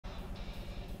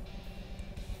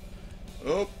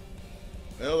Oh,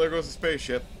 well, there goes the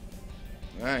spaceship.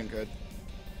 That ain't good.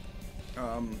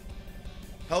 Hello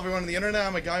everyone on the internet,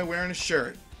 I'm a guy wearing a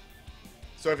shirt.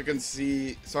 Sorry if you can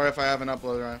see, sorry if I haven't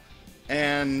uploaded on.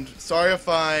 And sorry if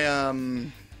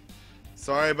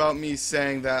sorry about me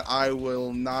saying that I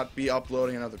will not be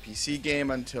uploading another PC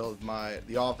game until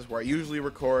the office where I usually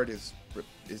record is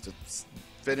just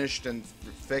finished and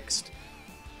fixed.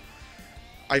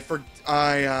 I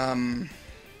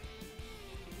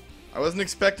wasn't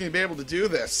expecting to be able to do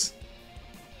this.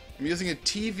 I'm using a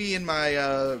TV in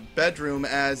my bedroom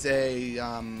as a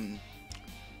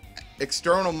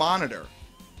external monitor,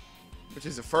 which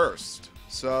is a first.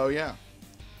 So yeah.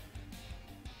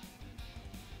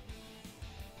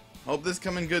 Hope this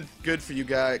coming good for you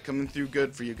guys. Coming through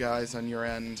good for you guys on your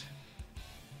end.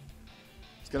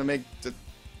 It's gonna make.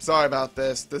 Sorry about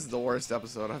this. This is the worst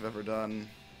episode I've ever done.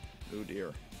 Oh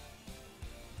dear.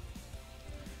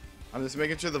 I'm just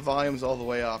making sure the volume's all the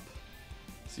way up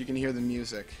so you can hear the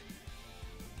music.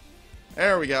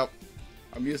 There we go.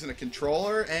 I'm using a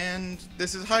controller, and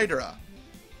this is Hydra.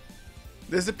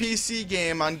 This is a PC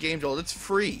game on Game Jolt. It's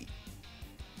free.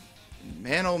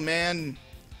 Man, oh man.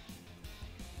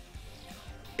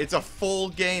 It's a full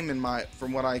game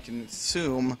from what I can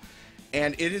assume,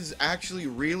 and it is actually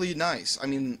really nice. I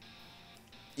mean,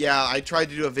 yeah, I tried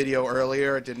to do a video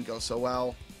earlier. It didn't go so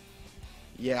well.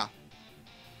 Yeah.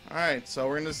 Alright, so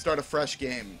we're going to start a fresh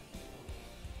game.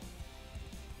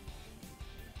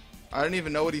 I don't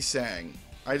even know what he's saying.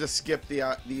 I just skipped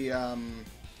I'm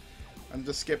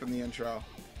just skipping the intro.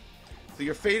 So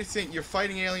you're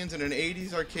fighting aliens in an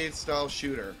 80s arcade style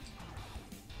shooter.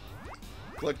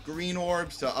 Collect green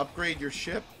orbs to upgrade your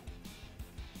ship.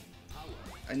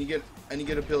 And you get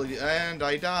ability, and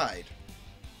I died.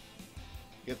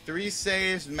 You get 3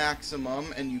 saves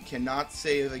maximum, and you cannot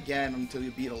save again until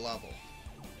you beat a level.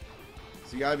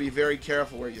 So you gotta be very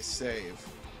careful where you save.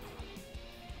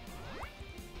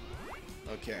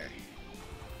 Okay.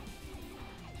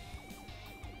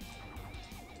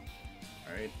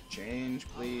 Alright, change,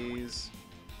 please.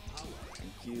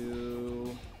 Thank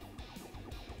you.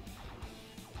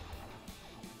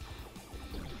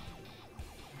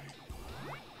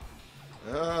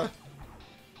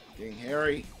 Getting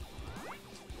hairy.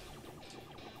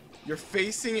 You're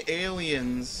facing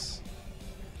aliens.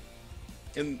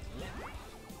 In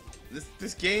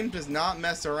this game does not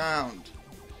mess around.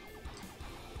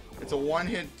 It's a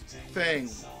one-hit thing.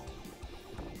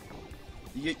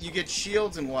 You get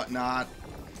shields and whatnot,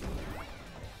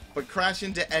 but crash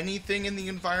into anything in the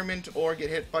environment or get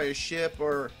hit by a ship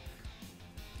or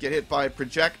get hit by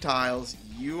projectiles,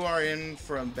 you are in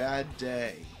for a bad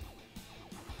day.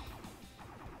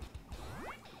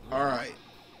 Alright.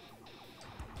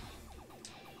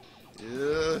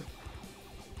 Ugh.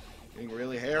 Getting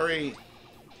really hairy.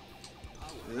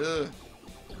 Ugh.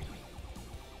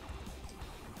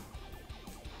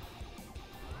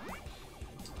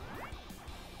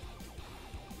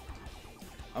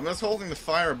 I'm just holding the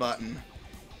fire button,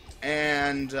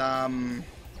 and and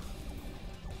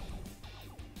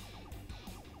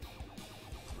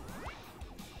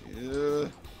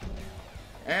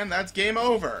that's game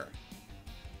over.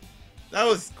 That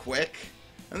was quick,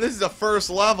 and this is the first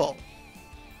level.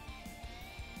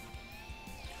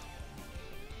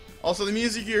 Also, the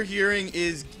music you're hearing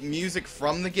is music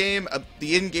from the game.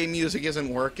 The in-game music isn't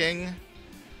working,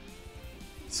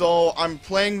 so I'm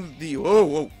playing the.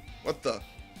 Whoa! What the?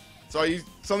 So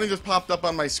something just popped up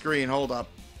on my screen. Hold up.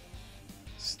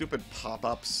 Stupid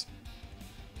pop-ups.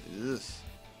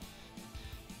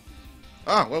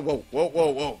 Ah,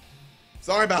 whoa.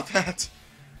 Sorry about that.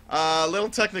 Little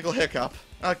technical hiccup.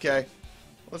 Okay.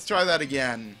 Let's try that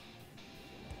again.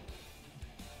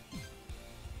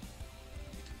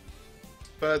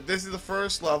 But this is the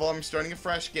first level. I'm starting a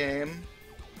fresh game.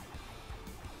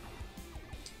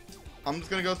 I'm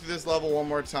just going to go through this level one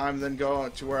more time, then go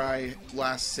to where I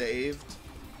last saved.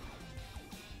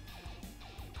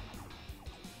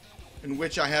 In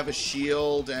which I have a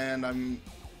shield, and I'm...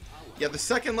 Yeah, the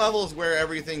second level is where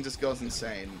everything just goes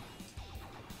insane.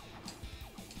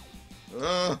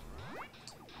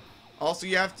 Also,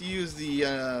 you have to use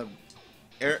the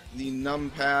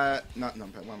numpad... Not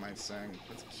numpad, what am I saying?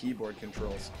 That's keyboard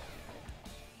controls.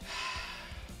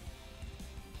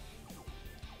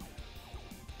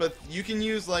 But you can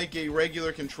use like a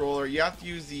regular controller. You have to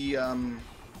use the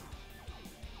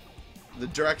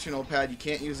directional pad. You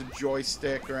can't use a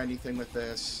joystick or anything with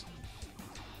this,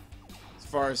 as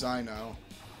far as I know.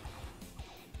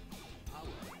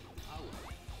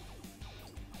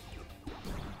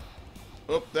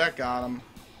 Oop, that got him.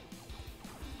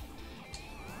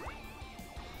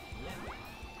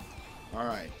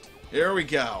 Alright. Here we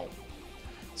go.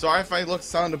 Sorry if I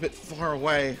sound a bit far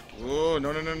away. Oh,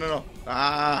 no, no, no, no, no.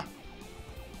 Ah.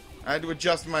 I had to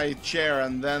adjust my chair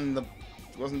and then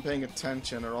wasn't paying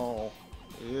attention at all.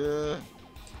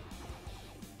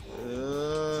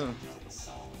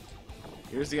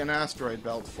 Here's the asteroid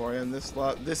belt for you, and this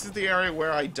is the area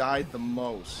where I died the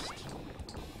most.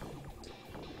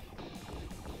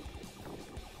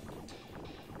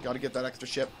 Gotta get that extra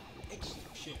ship.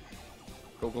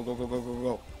 Go, go, go, go, go, go,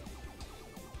 go.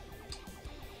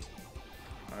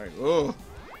 Alright, oh.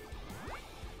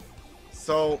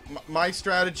 So, my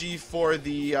strategy for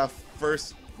the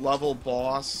first level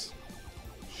boss...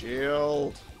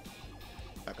 Shield.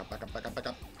 Back up, back up, back up, back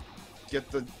up. Get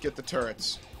the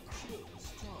turrets.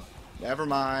 Never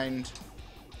mind.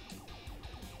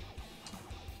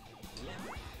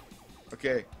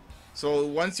 Okay, so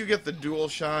once you get the dual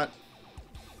shot,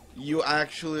 you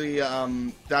actually,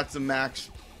 that's the max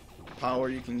power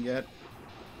you can get.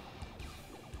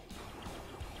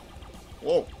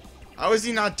 Whoa. How is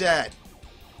he not dead?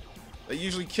 That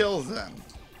usually kills them.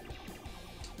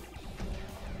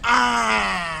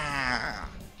 Ah!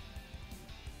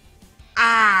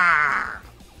 Ah!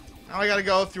 Now I gotta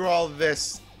go through all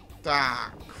this.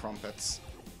 Ah, crumpets.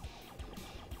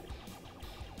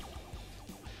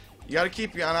 You gotta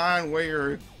keep an eye on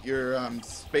where your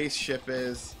spaceship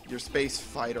is, your space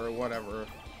fighter, or whatever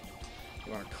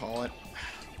you want to call it.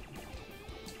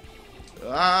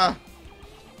 Ah!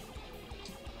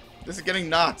 This is getting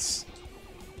nuts.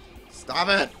 Stop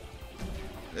it!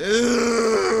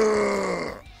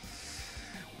 Ugh.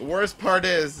 The worst part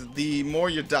is, the more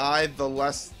you die, the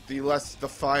less the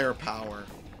firepower.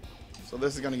 So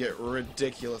this is gonna get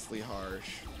ridiculously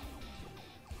harsh.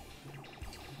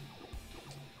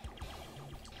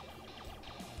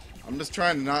 I'm just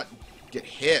trying to not get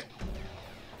hit.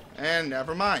 And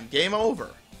never mind. Game over.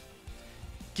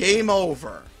 Game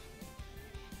over.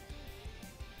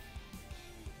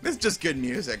 This is just good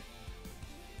music.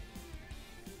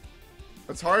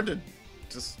 It's hard to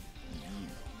just...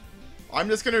 I'm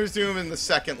just going to resume in the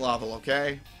second level,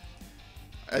 okay?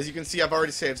 As you can see, I've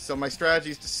already saved. So my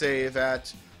strategy is to save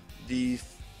at the...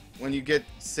 When you get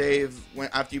save...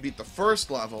 after you beat the first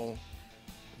level,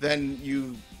 then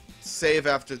you save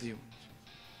after the...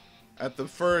 At the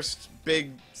first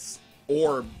big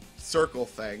orb circle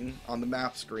thing on the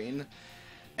map screen.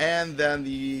 And then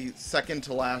the second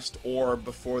to last orb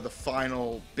before the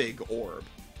final big orb.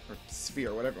 Or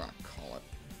sphere, whatever you want to call it.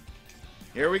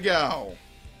 Here we go.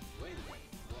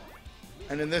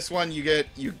 And in this one you get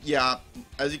yeah,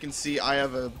 as you can see I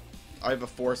have a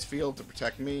force field to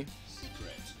protect me.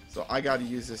 So I gotta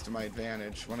use this to my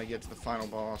advantage when I get to the final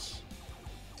boss.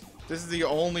 This is the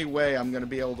only way I'm gonna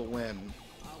be able to win.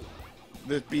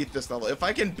 Beat this level. If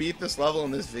I can beat this level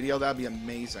in this video, that'd be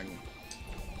amazing.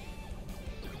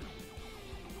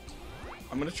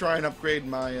 I'm gonna try and upgrade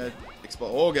my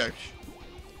oh gosh.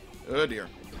 Oh dear.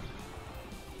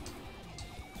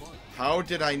 How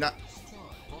did I not...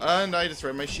 And I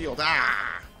destroyed my shield.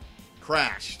 Ah!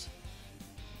 Crashed.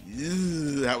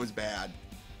 Ew, that was bad.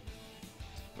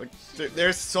 Like,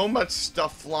 there's so much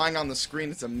stuff flying on the screen,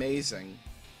 it's amazing.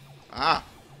 Ah!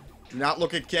 Do not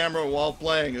look at camera while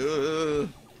playing. Ugh.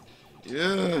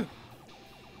 Ugh.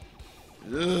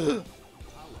 Ugh.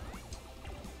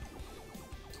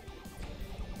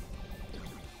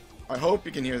 I hope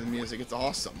you can hear the music, it's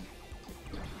awesome.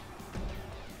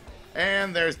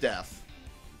 And there's death.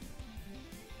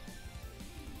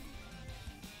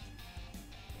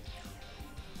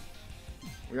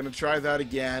 We're gonna try that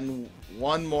again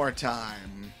one more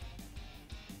time.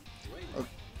 Okay.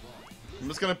 I'm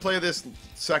just gonna play this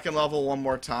second level one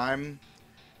more time.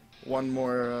 One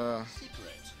more,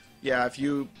 yeah, if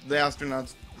you... The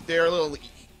astronauts... There are little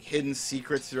hidden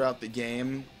secrets throughout the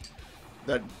game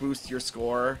that boost your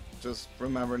score. Just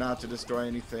remember not to destroy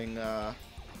anything,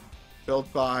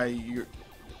 built by your...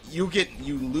 You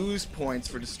lose points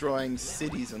for destroying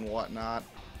cities and whatnot.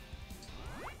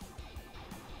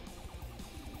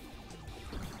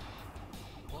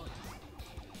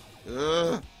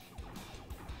 Ugh.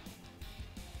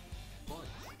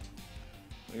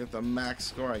 I get the max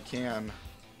score I can.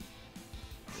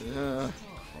 Ugh.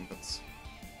 Crumpets.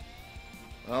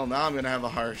 Well, now I'm gonna have a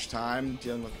harsh time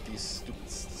dealing with these stupid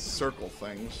circle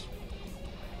things.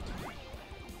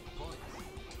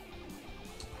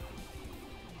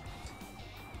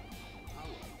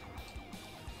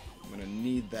 I'm gonna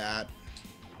need that.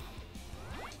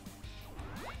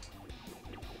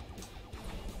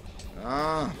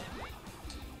 Ah.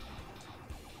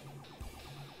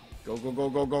 Go, go, go,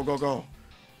 go, go, go, go.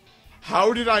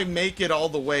 How did I make it all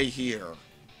the way here?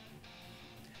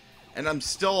 And I'm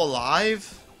still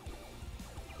alive?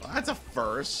 That's a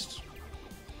first.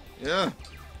 Yeah.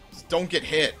 Just don't get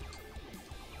hit.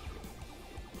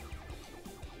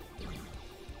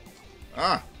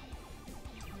 Ah.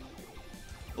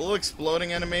 The little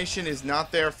exploding animation is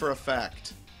not there for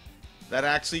effect. That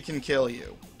actually can kill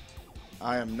you.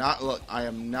 I am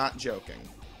not joking.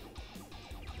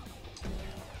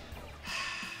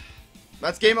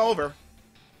 That's game over.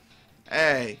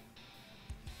 Hey.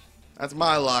 That's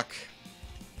my luck.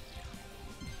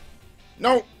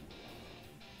 No!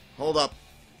 Hold up.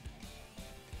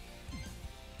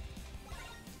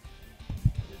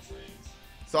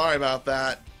 Sorry about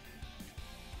that.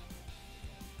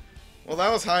 Well,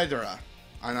 that was Hydra.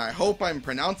 And I hope I'm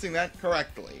pronouncing that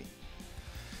correctly.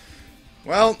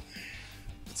 Well,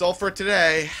 that's all for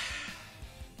today.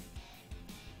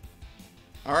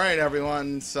 Alright,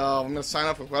 everyone. So, I'm going to sign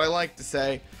off with what I like to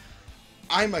say.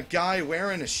 I'm a guy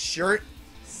wearing a shirt,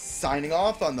 signing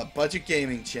off on the Budget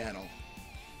Gaming Channel.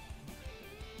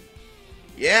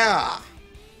 Yeah!